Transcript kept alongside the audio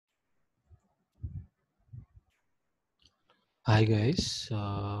Hi guys,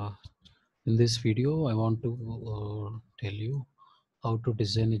 in this video I want to tell you how to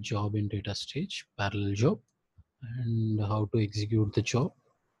design a job in Datastage, parallel job, and how to execute the job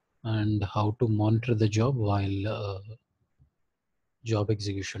and how to monitor the job while job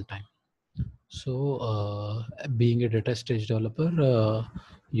execution time. So being a Datastage developer,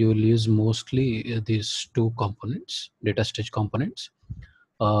 you will use mostly these two components, Datastage components.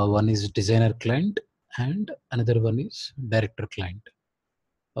 One is designer client and another one is director client.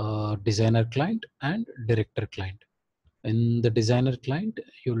 Designer client and director client. In the designer client,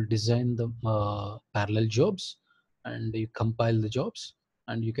 you'll design the parallel jobs and you compile the jobs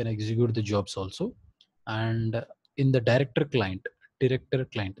and you can execute the jobs also. And in the director client,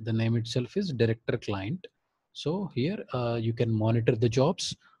 the name itself is director client. So here you can monitor the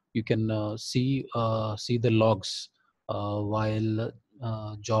jobs. You can see the logs while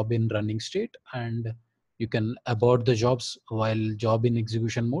job in running state, and you can abort the jobs while job in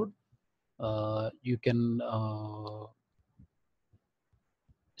execution mode. You can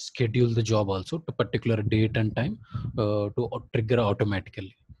schedule the job also to particular date and time to trigger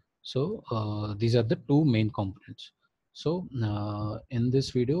automatically. So these are the two main components. So in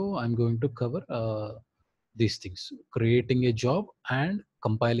this video, I'm going to cover these things: creating a job and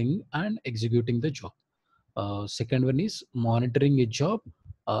compiling and executing the job. Second one is monitoring a job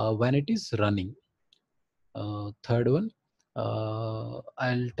when it is running. Third one,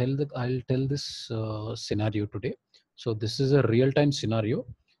 I'll tell this scenario today. So this is a real-time scenario.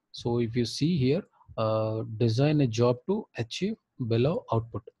 So if you see here, design a job to achieve below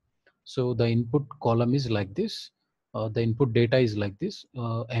output. So the input column is like this. The input data is like this: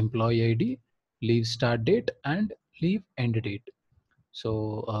 employee ID, leave start date, and leave end date.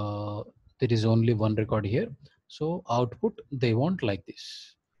 So there is only one record here. So output they want like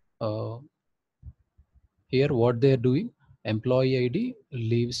this. Uh, Here what they are doing: employee ID,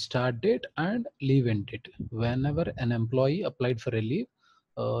 leave start date, and leave end date. Whenever an employee applied for a leave,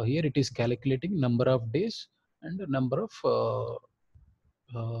 here it is calculating number of days and the number of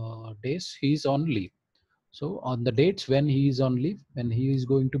days he is on leave. So on the dates when he is on leave, when he is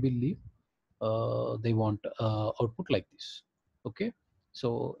going to be leave, they want output like this. Okay. So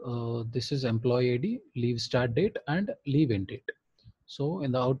this is employee ID, leave start date, and leave end date. So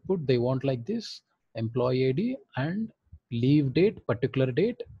in the output, they want like this: employee ID and leave date, particular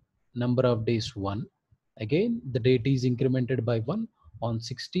date, number of days 1. Again, the date is incremented by 1. On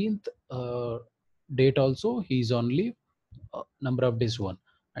 16th date also, he is on leave, number of days 1.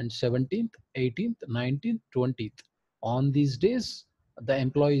 And 17th, 18th, 19th, 20th. On these days, the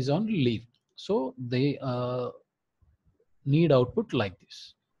employee is on leave. So they need output like this.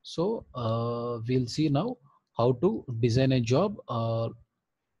 So we'll see now how to design a job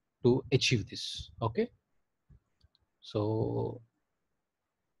to achieve this. Okay, so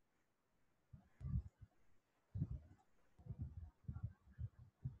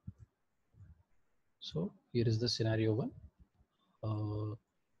here is the scenario one. uh,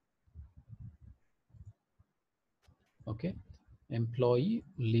 okay, employee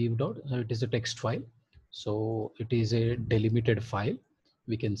leave dot, so it is a text file, so it is a delimited file,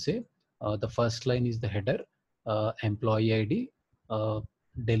 we can say. The first line is the header, employee ID, uh,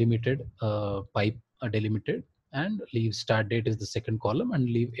 delimited, pipe delimited, and leave start date is the second column, and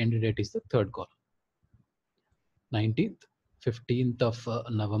leave end date is the third column. 19th, 15th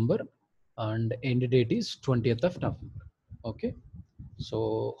of November, and end date is 20th of November. Okay,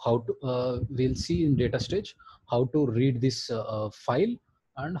 so how to we'll see in Datastage how to read this file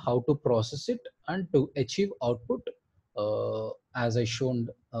and how to process it and to achieve output as I shown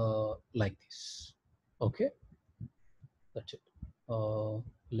like this. Okay, that's it. uh,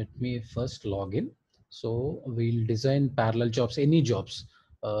 Let me first log in. So we'll design parallel jobs, any jobs,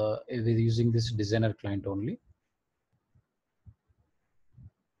 with using this designer client only.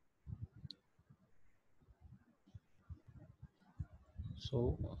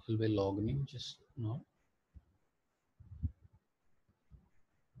 So I'll be logging in just now.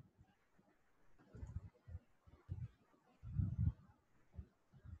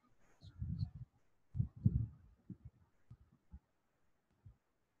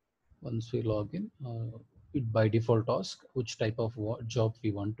 Once we log in, it by default asks which type of job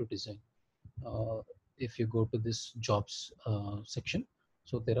we want to design. If you go to this jobs section,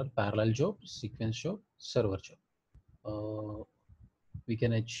 so there are parallel job, sequence job, server job. We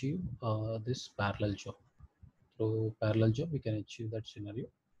can achieve this parallel job. So parallel job, we can achieve that scenario.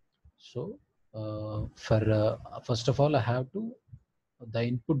 So for first of all, I have to, the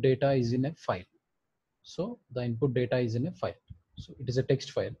input data is in a file. So the input data is in a file. So it is a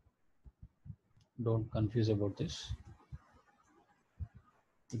text file. Don't confuse about this.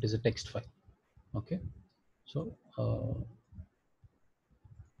 It is a text file. Okay, so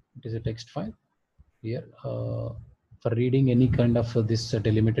it is a text file here. For reading any kind of this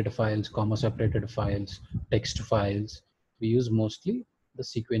delimited files, comma separated files, text files, we use mostly the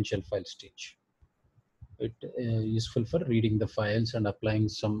sequential file stage. It useful for reading the files and applying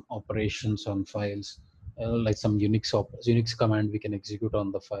some operations on files, like some Unix command we can execute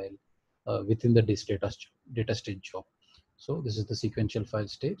on the file within the data stage job. So this is the sequential file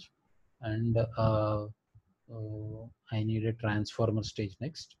stage, and I need a transformer stage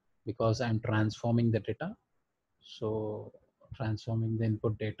next because I'm transforming the data. So transforming the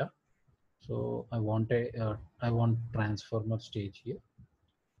input data. So I want transformer stage here.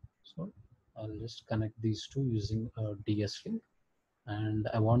 So I'll just connect these two using a DS link, and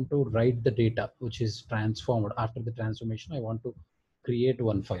I want to write the data which is transformed. After the transformation, I want to create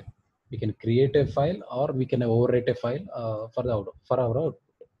one file. We can create a file or we can overwrite a file for our output.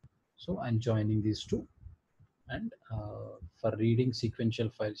 So I'm joining these two, and for reading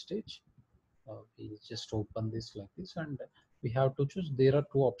sequential file stage, we just open this like this, and we have to choose. There are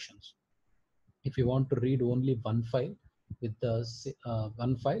two options. If you want to read only one file with the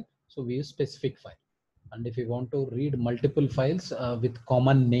one file, so we use specific file. And if you want to read multiple files with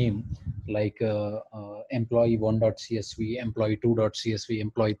common name, like employee1.csv, employee2.csv,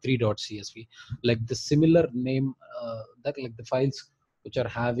 employee3.csv, like the similar name, that like the files which are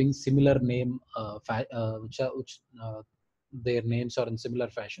having similar name, their names are in similar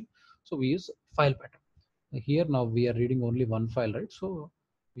fashion, so we use file pattern. Here now we are reading only one file, right? So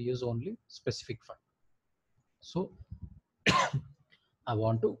we use only specific file. So I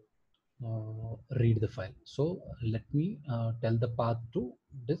want to read the file. So let me tell the path to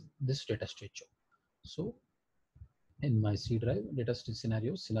this data stage. So in my C drive, data stage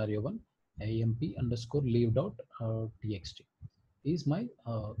scenario1 amp underscore leave dot txt is my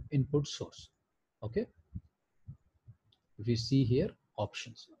input source. Okay. If you see here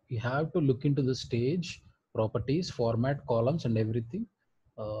options, you have to look into the stage properties, format, columns, and everything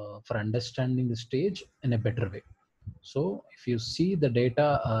for understanding the stage in a better way. So if you see the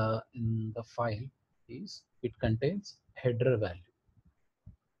data in the file, is it contains header value.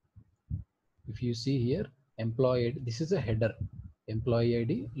 If you see here, employee ID, this is a header. Employee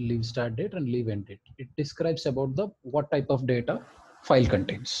ID, leave start date, and leave end date. It describes about the what type of data file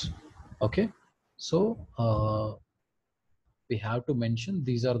contains. Okay, so we have to mention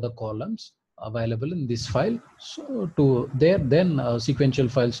these are the columns available in this file. So to there, then sequential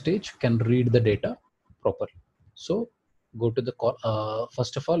file stage can read the data properly. So go to the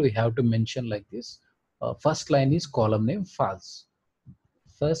first of all, we have to mention like this. First line is column name false.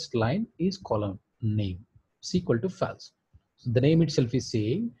 First line is column name is equal to false. So the name itself is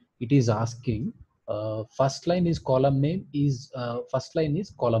saying, it is asking first line is column name is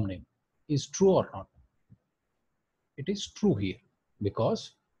true or not. It is true here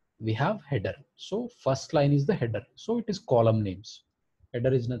because we have header. So first line is the header. So it is column names.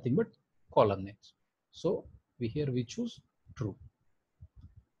 Header is nothing but column names. So we choose true.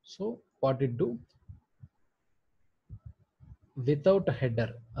 So what it do? Without a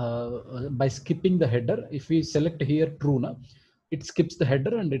header, by skipping the header, if we select here true now, it skips the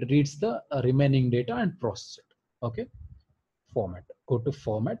header and it reads the remaining data and process it. Okay. Format. Go to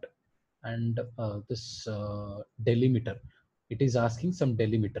format, and this delimiter. It is asking some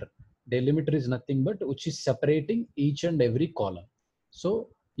delimiter. Delimiter is nothing but which is separating each and every column. So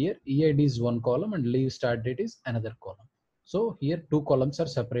here EID is one column and leave start date is another column. So here two columns are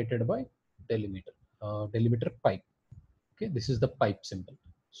separated by delimiter. Delimiter pipe. Okay, this is the pipe symbol.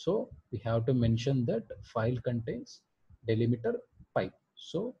 So we have to mention that file contains delimiter pipe.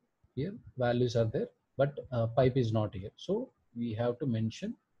 So here values are there, but pipe is not here. So we have to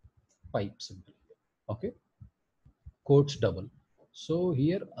mention pipe symbol. Okay, quotes double. So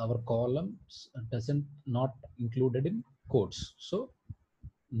here our columns doesn't not included in quotes. So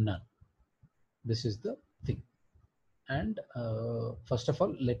none. This is the thing. And first of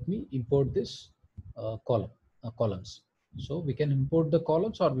all, let me import this columns. So we can import the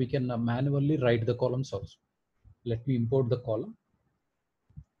columns, or we can manually write the columns also. Let me import the column.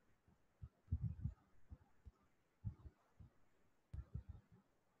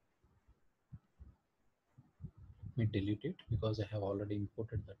 Let me delete it because I have already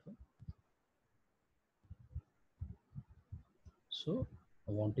imported that one. So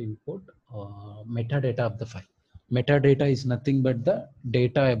I want to import metadata of the file. Metadata is nothing but the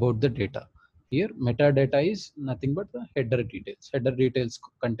data about the data. Here metadata is nothing but the header details. Header details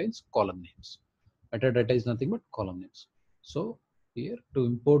contains column names. Metadata is nothing but column names. So here to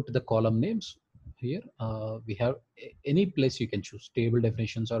import the column names, here we have any place you can choose, table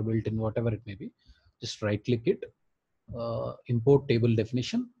definitions or built-in, whatever it may be. Just right click it, import table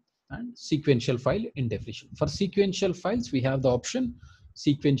definition and sequential file in definition. For sequential files, we have the option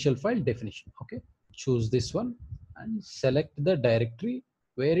sequential file definition. Okay, choose this one and select the directory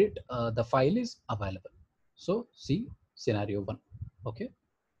where the file is available. So see scenario1. Okay,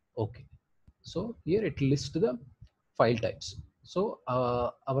 okay. So here it lists the file types. So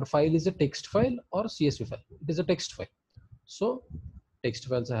our file is a text file or CSV file. It is a text file. So text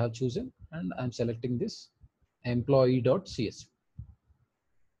files I have chosen and I'm selecting this employee.csv.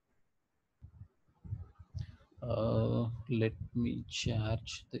 Let me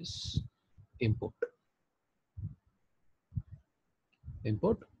charge this import.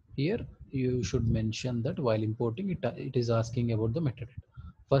 Import. Here you should mention that while importing it is asking about the metadata.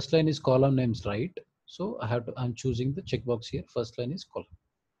 First line is column names, right? So I'm choosing the checkbox here. First line is column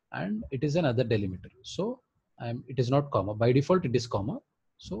and it is another delimiter. So it is not comma. By default it is comma.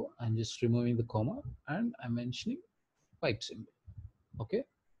 So I'm just removing the comma and I'm mentioning pipe symbol. Okay,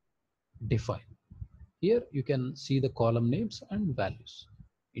 define. Here you can see the column names and values.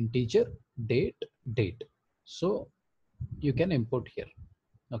 Integer, date, date. So you can import here.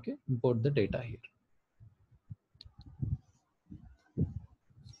 Okay, import the data here.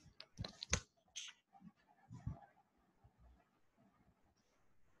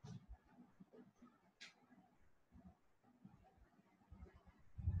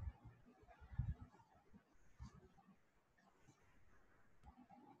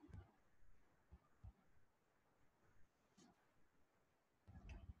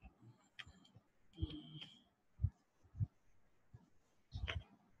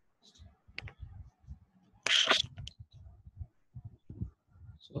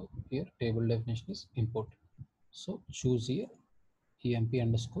 So here table definition is import. So choose here emp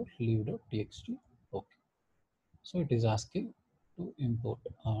underscore leave.txt. Okay. So it is asking to import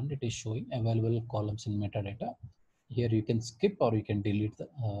and it is showing available columns in metadata. Here you can skip or you can delete the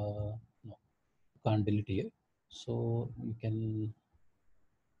no, you can't delete here. So you can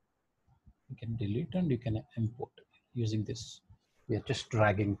delete and you can import using this. We are just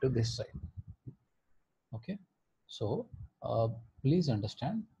dragging to this side. Okay, so please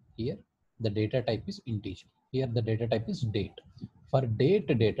understand here the data type is integer. Here the data type is date. For date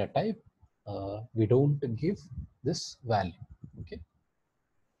data type, we don't give this value. Okay,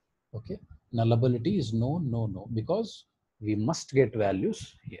 okay. Nullability is no, no, no, because we must get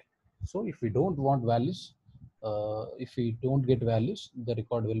values here. So if we don't want values, if we don't get values, the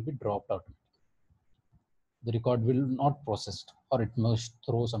record will be dropped out. The record will not processed or it must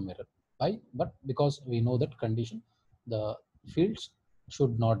throw some error. Why? But because we know that condition, the fields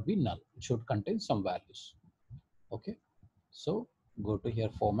should not be null. It should contain some values. Okay. So go to here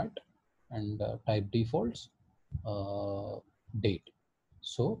format and type defaults date.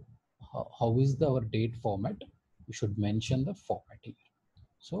 So how is our date format? You should mention the format here.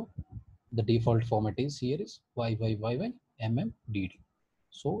 So the default format is here is YYYYMMDD.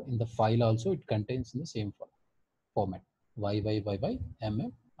 So in the file also it contains in the same format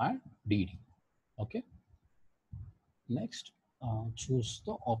YYYYMM and DD. Okay. Next, choose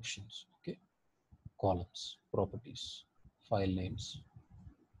the options. Okay, columns, properties, file names.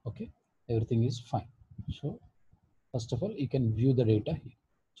 Okay, everything is fine. So first of all, you can view the data here.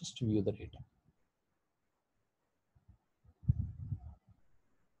 Just view the data.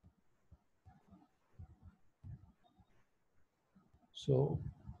 So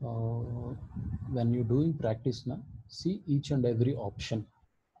when you're doing practice now, see each and every option.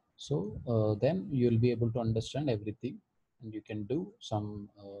 So then you'll be able to understand everything and you can do some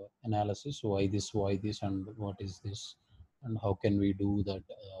analysis, why this, and what is this, and how can we do that.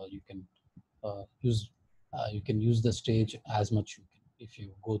 You can use the stage as much you can if you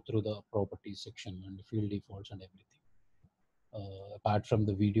go through the properties section and the field defaults and everything. Apart from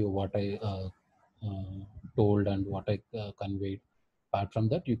the video, what I told and what I conveyed. Apart from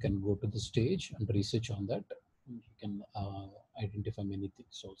that, you can go to the stage and research on that. You can identify many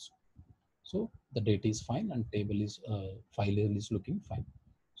things also. So the data is fine and table is file is looking fine.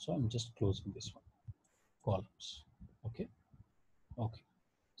 So I'm just closing this one. Columns. Okay. Okay.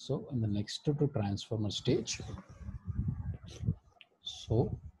 So in the next to transformer stage.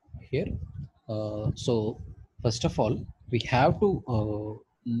 So here, so first of all, we have to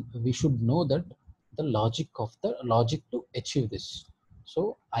we should know that the logic to achieve this.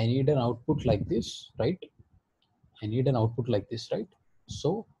 So I need an output like this, right? I need an output like this, right?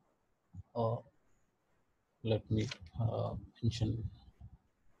 So uh, let me mention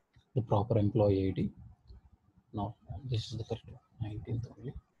the proper employee ID. No, this is the correct one, 19th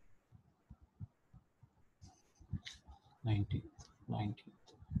only. 19th.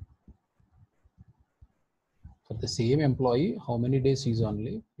 For the same employee, how many days he's on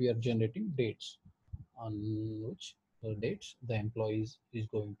leave? We are generating dates on which dates the employee is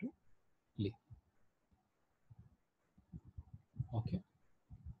going to leave. Okay.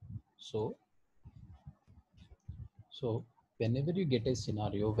 So whenever you get a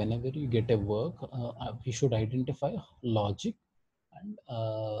scenario, whenever you get a work, we should identify logic and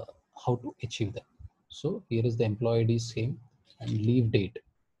how to achieve that. So here is the employee ID same and leave date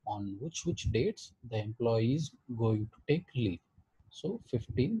on which dates the employee is going to take leave. So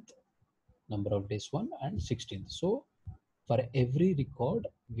 15th, number of days 1, and 16th. So for every record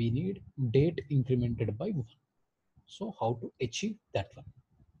we need date incremented by 1. So how to achieve that one?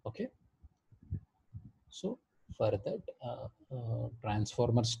 Okay. So for that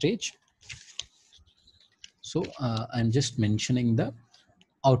transformer stage, so I'm just mentioning the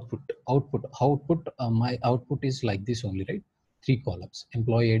output. My output is like this only, right? 3 columns: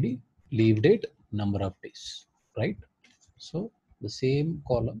 employee ID, leave date, number of days, right? So the same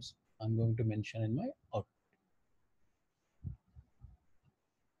columns I'm going to mention in my output.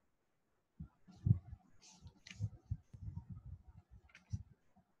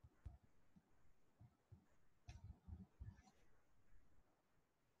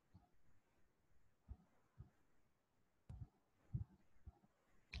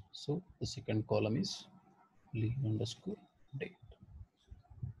 So the second column is leave underscore date.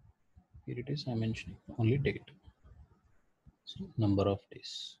 Here it is, I'm mentioning only date. So number of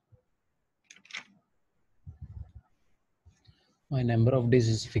days. My number of days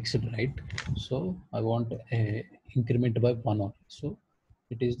is fixed, right? So I want a increment by 1 only. So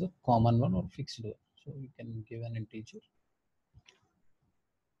it is the common one or fixed one. So you can give an integer.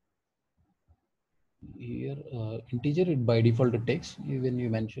 Here integer it by default it takes, even you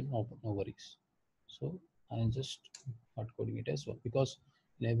mention no worries. So I'm just not coding it as well, because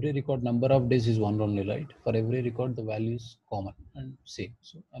in every record number of days is 1 only, right? For every record the value is common and same.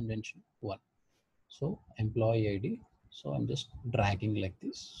 So I'm mentioning 1. So employee ID. So I'm just dragging like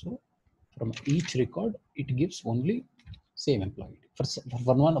this. So from each record it gives only same employee.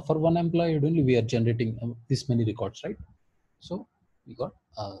 For one employee only we are generating this many records, right? So we got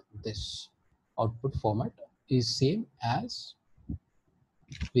this output format is same as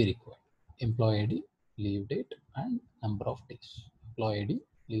we require: employee ID, leave date, and number of days. Employee ID,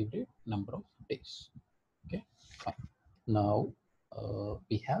 leave date, number of days. Okay, fine. Now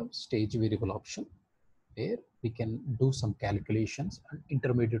we have stage variable option, where we can do some calculations and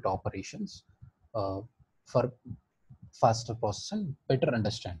intermediate operations for faster process and better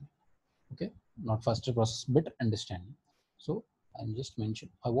understanding. Okay, not faster process, better understanding. So I'm just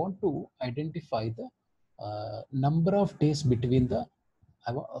mentioned I want to identify the number of days between the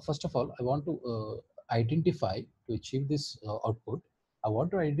first of all I want to identify, to achieve this output, I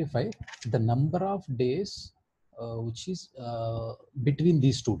want to identify the number of days which is between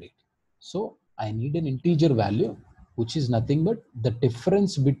these two dates. So I need an integer value which is nothing but the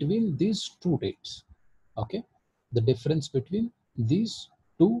difference between these two dates. Okay, the difference between these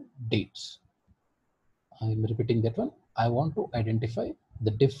two dates. I'm repeating that one. I want to identify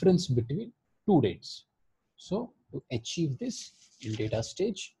the difference between two dates. So to achieve this in data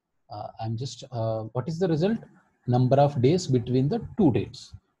stage, I'm just, what is the result? Number of days between the two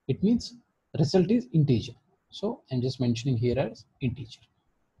dates. It means result is integer. So I'm just mentioning here as integer.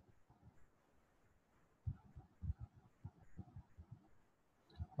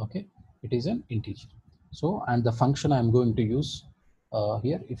 Okay, it is an integer. So, and the function I'm going to use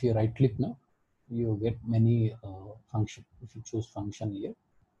here, if you right click now, you get many function. If you choose function here,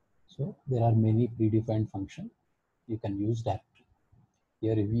 so there are many predefined function you can use that.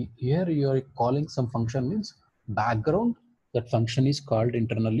 Here you are calling some function means background, that function is called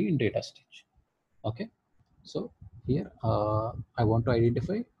internally in data stage. Okay, so here I want to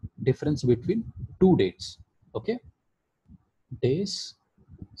identify difference between two dates. Okay, days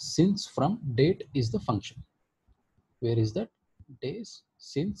since from date is the function. Where is that? Days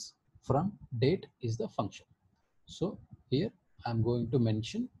since from date is the function. So here I'm going to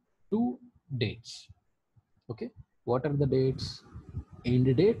mention two dates. Okay, what are the dates?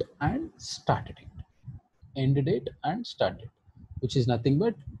 End date and start date. End date and start date, which is nothing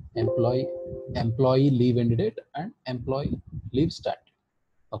but employee leave end date and employee leave start date.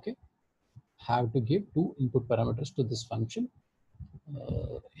 Okay, have to give two input parameters to this function.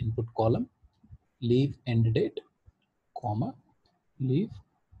 Input column, leave end date, comma, leave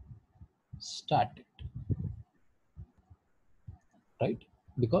start date, right?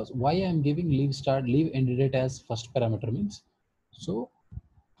 Because why I'm giving leave end date as first parameter means, so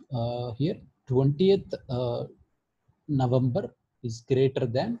here 20th November is greater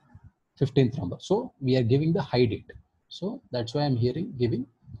than 15th November. So we are giving the high date. So that's why I'm giving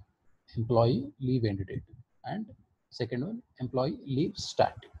employee leave end date, and second one employee leave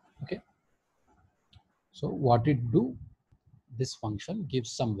start date. Okay. So what it do, this function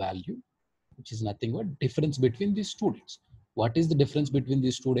gives some value which is nothing but difference between these two dates. What is the difference between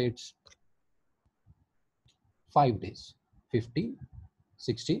these two dates? 5 days. 15,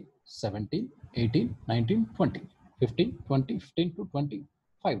 16, 17, 18, 19, 20. 15, 20, 15 to 20,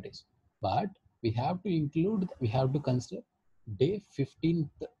 5 days. But we have to include, we have to consider day 15th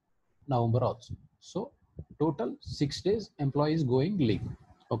November also. So total 6 days employee is going leave.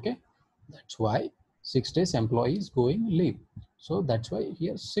 Okay. That's why 6 days employee is going leave. So that's why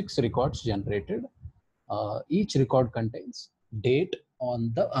here 6 records generated. Each record contains date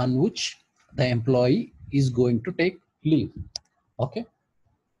on which the employee is going to take leave. Okay.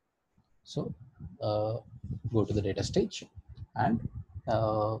 So go to the data stage, and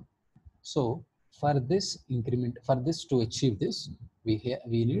so for this increment, for this to achieve this, we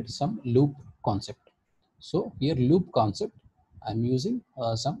need some loop concept. So here loop concept, I'm using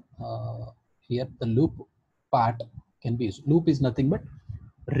some here the loop part can be used. Loop is nothing but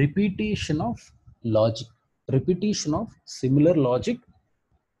repetition of logic, repetition of similar logic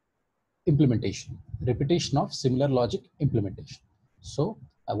implementation, repetition of similar logic implementation. So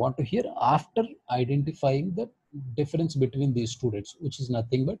I want to hear, after identifying the difference between these two dates, which is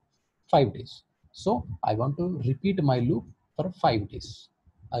nothing but 5 days. So I want to repeat my loop for 5 days.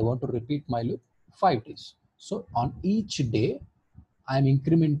 I want to repeat my loop 5 days. So on each day I'm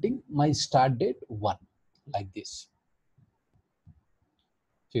incrementing my start date 1, like this.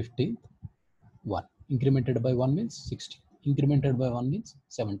 15th 1, incremented by 1 means 16, incremented by 1 means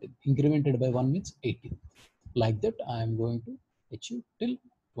 17, incremented by 1 means 18. Like that I am going to achieve till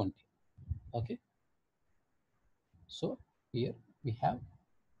 20. Okay. So here we have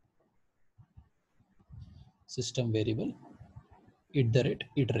system variable iterate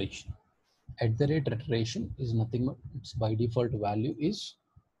iteration. At the rate iteration is nothing but its by default value is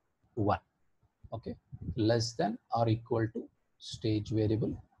 1. Okay. Less than or equal to stage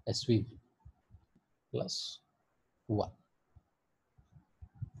variable svv plus 1.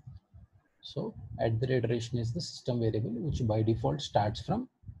 So at the rate iteration is the system variable which by default starts from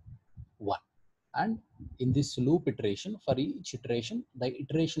 1. And in this loop iteration, for each iteration, the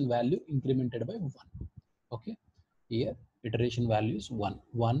iteration value incremented by 1. Okay. Here iteration value is 1.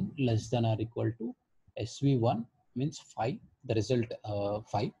 1 less than or equal to SV1 means 5. The result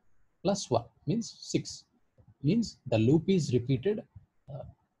 5 plus 1 means 6. Means the loop is repeated uh,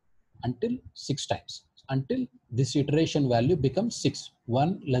 until 6 times, until this iteration value becomes 6.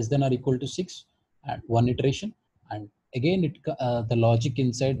 1 less than or equal to 6 and 1 iteration, and again the logic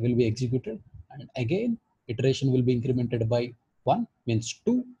inside will be executed, and again iteration will be incremented by 1 means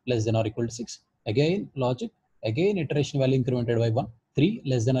 2 less than or equal to 6, again logic, again iteration value incremented by 1, 3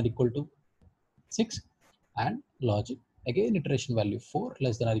 less than or equal to 6, and logic, again iteration value 4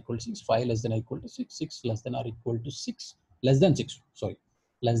 less than or equal to 6, 5 less than or equal to 6, 6 less than or equal to 6, less than 6, sorry,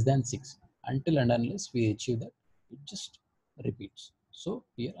 less than 6, until and unless we achieve that, it just repeats. So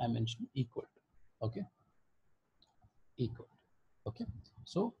here I mentioned equal to. Okay. Equal to. Okay.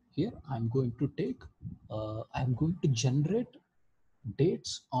 So here I'm going to take I'm going to generate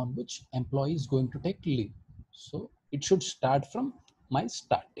dates on which employee is going to take leave. So it should start from my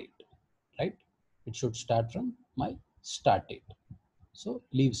start date, right? It should start from my start date. So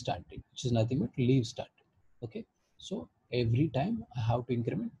leave start date, which is nothing but leave start date. Okay. So every time I have to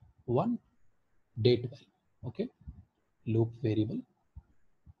increment one date value. Okay. Loop variable.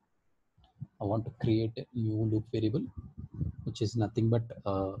 I want to create a new loop variable, which is nothing but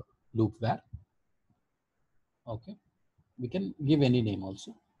loop var. Okay. We can give any name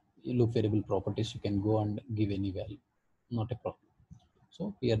also. Loop variable properties, you can go and give any value, not a problem.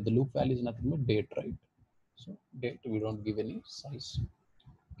 So here the loop value is nothing but date, right? So date, we don't give any size.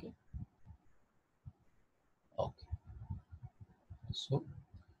 Okay. Okay. So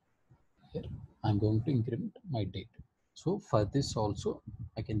here I'm going to increment my date. So for this also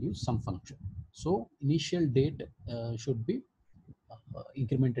I can use some function. So initial date should be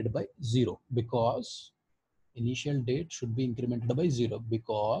incremented by 0, because initial date should be incremented by 0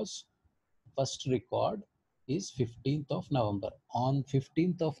 because first record is 15th of November. On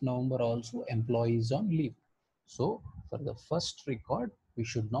 15th of November also employee is on leave. So for the first record, we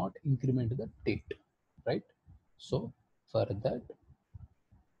should not increment the date, right? So for that,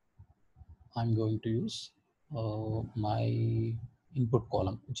 I'm going to use my input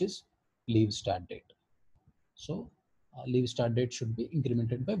column, which is leave start date. So leave start date should be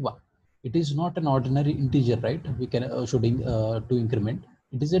incremented by 1. It is not an ordinary integer, right? We can to increment.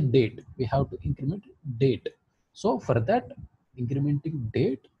 It is a date. We have to increment date. So for that incrementing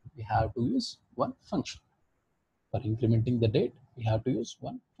date, we have to use one function. For incrementing the date, we have to use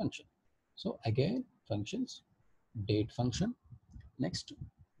one function. So again, functions, date function. Next,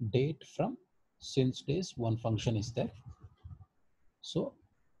 date from since days, one function is there. So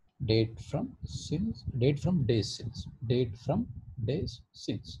date from days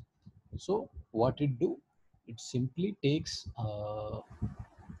since. So what it do, it simply takes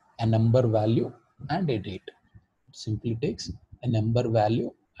a number value and a date. It simply takes a number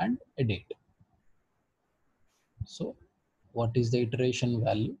value and a date. So what is the iteration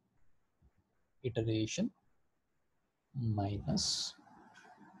value? Iteration minus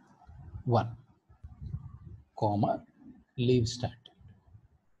 1 comma leave static,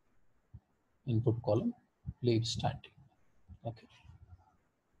 input column leave static. Okay,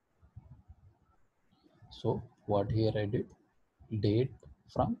 so what here I did, date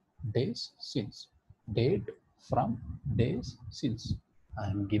from days since, date from days since. I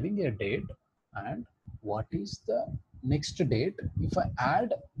am giving a date, and what is the next date if I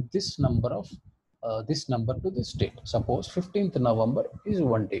add this number of this number to this date. Suppose 15th November is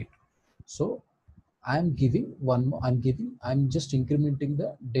one date, so I'm giving one more, I'm just incrementing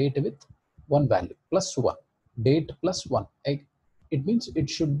the date with one value plus one, date plus one. It means it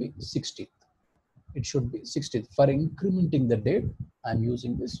should be 16th. It should be 16th. For incrementing the date, I'm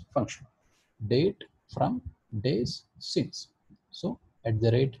using this function, date from days since. So at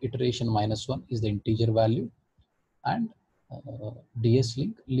the rate iteration minus one is the integer value, and ds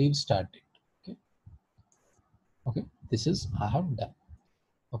link leave start date. Okay, okay, this is I have done.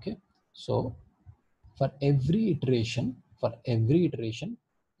 Okay, so for every iteration,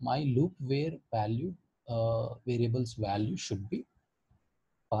 my loop where value variables value should be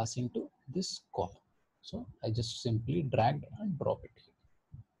passing to this column. So I just simply dragged and drop it here.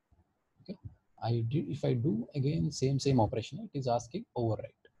 Okay, I did, if I do again same operation, it is asking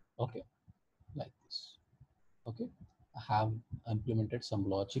overwrite. Okay, like this. Okay, I have implemented some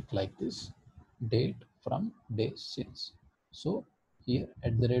logic like this, date from days since. So here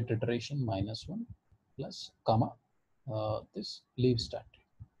at the rate iteration minus one plus comma this leave start.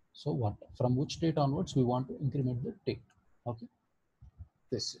 So what, from which date onwards we want to increment the date. Okay,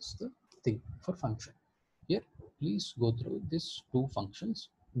 this is the thing for function. Here please go through these two functions,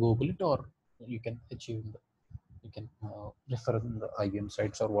 google it, or you can achieve the, you can refer in the IBM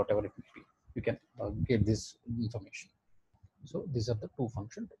sites or whatever it may be. You can get this information. So these are the two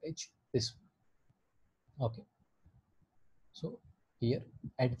functions to achieve this. Okay, so here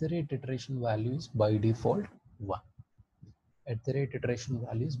at the rate iteration value is by default 1. At the rate iteration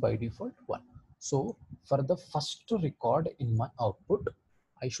value is by default 1. So for the first record in my output,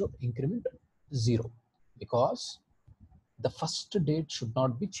 I should increment 0, because the first date should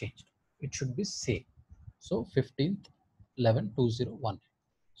not be changed. It should be same. So 15th 11/2001.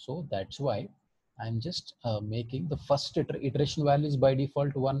 So that's why I'm just making the first iteration values by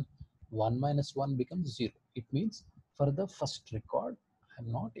default 1. 1 minus 1 becomes 0. It means for the first record, I'm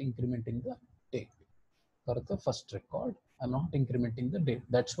not incrementing the date. For the first record, I'm not incrementing the date.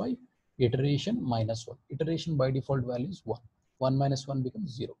 That's why iteration minus 1. Iteration by default value is 1. 1 minus 1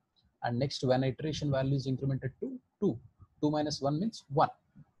 becomes 0. And next, when iteration value is incremented to 2. 2 minus 1 means 1.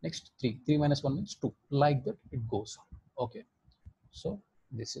 Next, 3. 3 minus 1 means 2. Like that, it goes on. Okay. So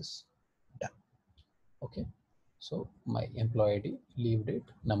this is done. Okay. So my employee ID, leave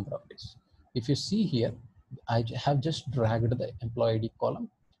date, number of days. If you see here, I have just dragged the employee ID column,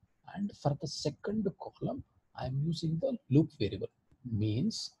 and for the second column, I'm using the loop variable.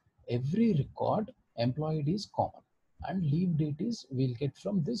 Means every record employee ID is common, and leave date is we'll get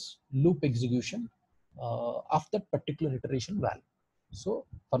from this loop execution of that particular iteration value. So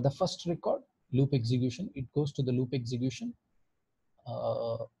for the first record, loop execution, it goes to the loop execution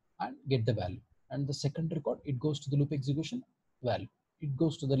uh, and get the value. And the second record, it goes to the loop execution value. It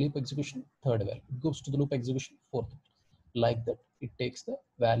goes to the loop execution third value. It goes to the loop execution fourth. Like that, it takes the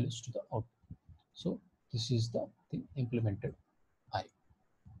values to the output. So this is the thing implemented. I.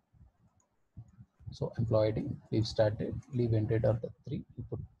 So employee ID, leave start date, leave end date are the three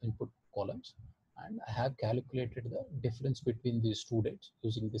input columns, and I have calculated the difference between these two dates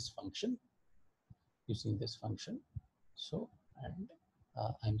using this function. So and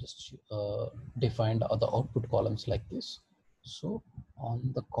I'm just defined other output columns like this. So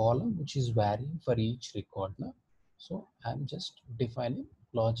on the column which is varying for each record now, so I'm just defining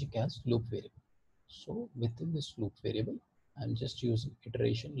logic as loop variable. So within this loop variable, I'm just using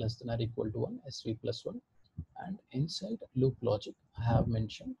iteration less than or equal to 1, SV plus 1, and inside loop logic I have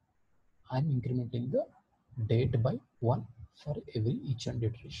mentioned I'm incrementing the date by 1 for every each and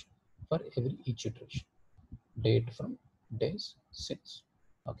iteration. For every each iteration, date from days since.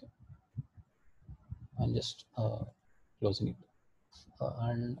 Okay, I'm just closing it,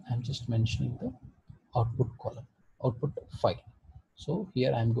 and I'm just mentioning the output column, output file. So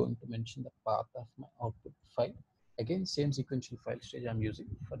here I'm going to mention the path of my output file. Again, same sequential file stage I'm using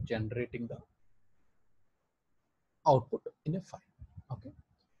for generating the output in a file. Okay,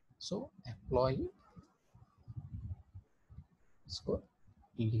 so employee score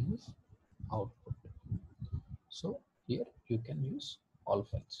leave output. So here you can use all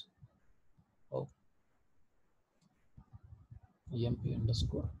files. Oh, emp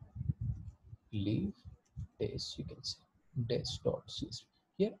underscore leave days, you can say days.csv.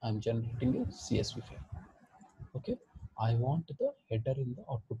 Here I'm generating a CSV file. Okay, I want the header in the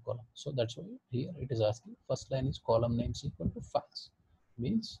output column, so that's why here it is asking first line is column names equal to files,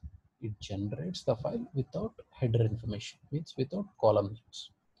 means it generates the file without header information, means without column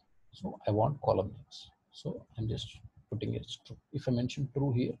names. So I want column names, so I'm just putting it true. If I mention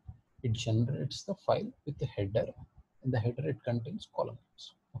true here, it generates the file with the header. In the header it contains column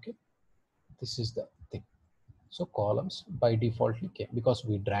names. Okay, this is the thing. So columns by defaultly came because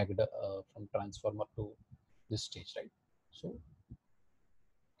we dragged from transformer to this stage, right? So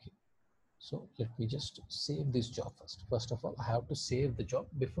okay, so let me just save this job first. First of all, I have to save the job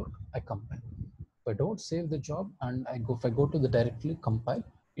before I compile. If I don't save the job and if I go to the directly compile,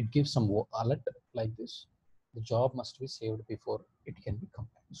 it gives some alert like this. The job must be saved before it can be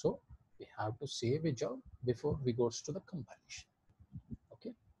compiled. So we have to save a job before we goes to the compilation.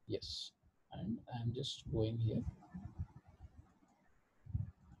 Okay, yes, and I'm just going here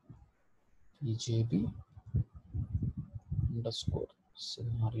pjb underscore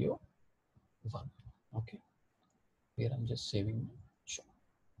scenario 1. Okay, here I'm just saving my show.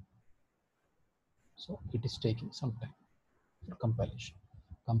 So it is taking some time for compilation.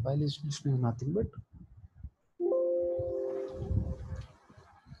 Compilation is nothing but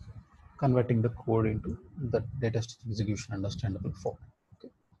converting the code into the Datastage execution understandable form.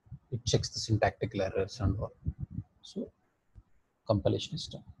 Okay, it checks the syntactical errors and all. So compilation is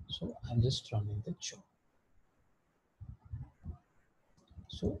done. So I'm just running the job.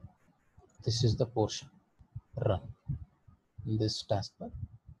 So this is the portion run in this taskbar.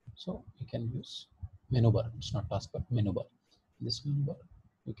 So you can use menu bar. It's not taskbar, menu bar. In this menu bar,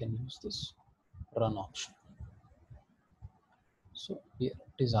 you can use this run option. So here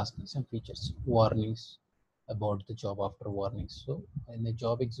it is asking some features, warnings about the job after warnings. So in the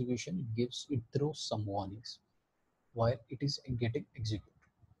job execution, it throws some warnings while it is getting executed.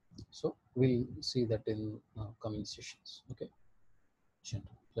 So we'll see that in coming sessions. Okay,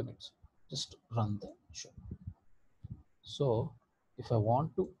 general limits. Just run the show. So if I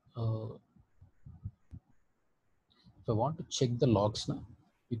want to check the logs now,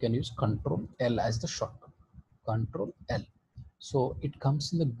 you can use Control L as the shortcut. Control L. So it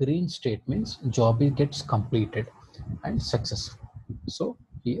comes in the green state, means job gets completed and successful. So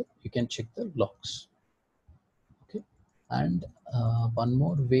here you can check the logs. Okay, and one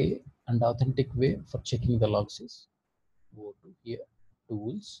more way and authentic way for checking the logs is go to here,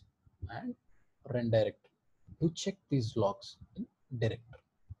 tools, and run directory to check these logs in directory.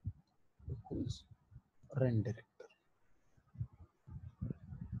 Tools, run directory.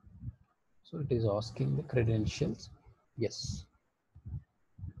 So it is asking the credentials. Yes.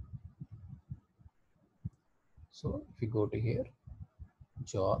 So if you go to here,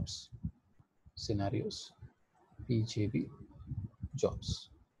 jobs, scenarios, PJB, jobs.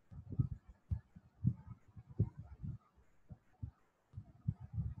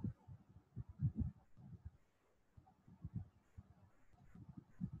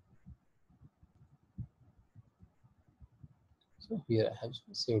 So here I have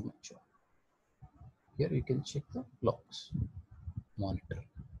saved my job. Here you can check the logs, monitor.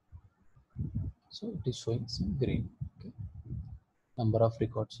 So it is showing some green. Okay. Number of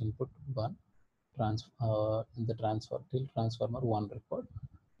records input 1, in the transformer 1 record.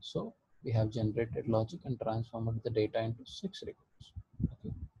 So we have generated logic and transformed the data into 6 records.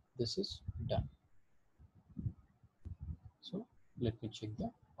 Okay, this is done. So let me check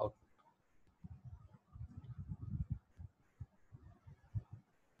the output.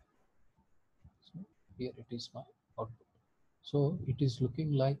 So here it is my output. So it is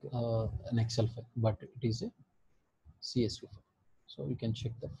looking like an Excel file, but it is a CSV file. So you can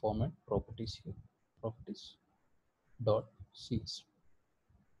check the format properties here, properties dot CSV.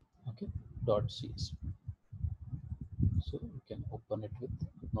 Okay, dot CSV. So you can open it with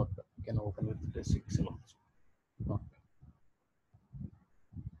Notepad. You can open it with this Excel also. Notepad.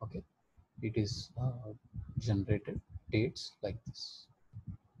 Okay. it is generated dates like this.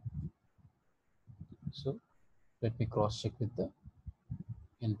 So let me cross check with the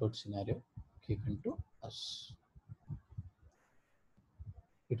input scenario given to us.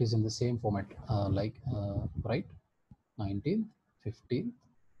 It is in the same format, right, 19th, 15th,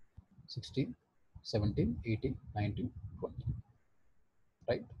 16th, 17th, 18th, 19th, 20,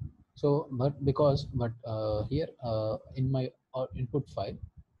 right? So, but here in my input file,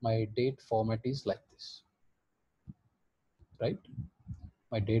 my date format is like this, right?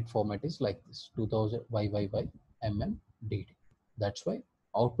 My date format is like this: 2000 YYY MM DD. That's why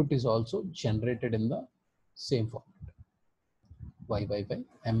output is also generated in the same format: YYY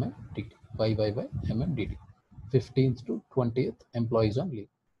MM DD, YYY MM DD. 15th to 20th employees on leave.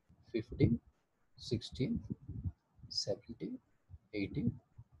 15th, 16th, 17th, 18th,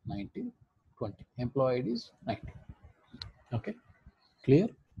 19th, 20. Employee ID is 19. Okay, clear?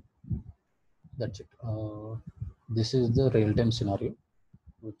 That's it. This is the real-time scenario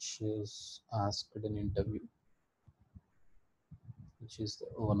which is asked in interview, which is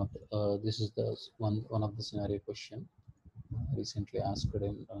one of the, this is the one of the scenario question recently asked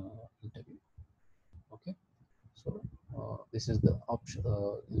in interview. Okay, so this is the option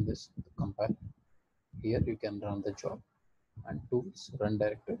in this compile. Here you can run the job, and tools run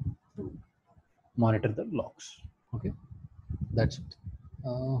director to monitor the logs. Okay, that's it.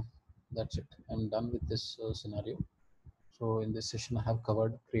 uh, that's it. I'm done with this scenario. So in this session I have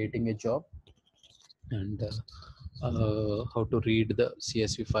covered creating a job, and how to read the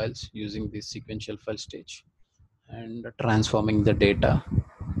CSV files using the sequential file stage, and transforming the data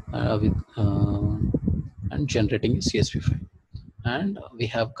with and generating a CSV file. And we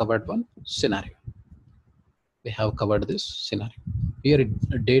have covered one scenario. We have covered this scenario. Here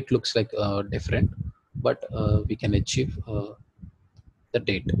date looks like different, but we can achieve the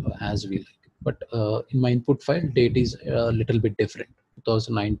date as we like. But in my input file, date is a little bit different: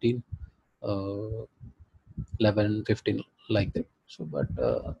 2019, 11, 15, like that. So, but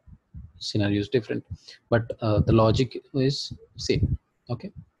scenario is different, but the logic is same.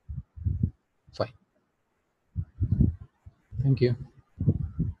 Okay, fine. Thank you.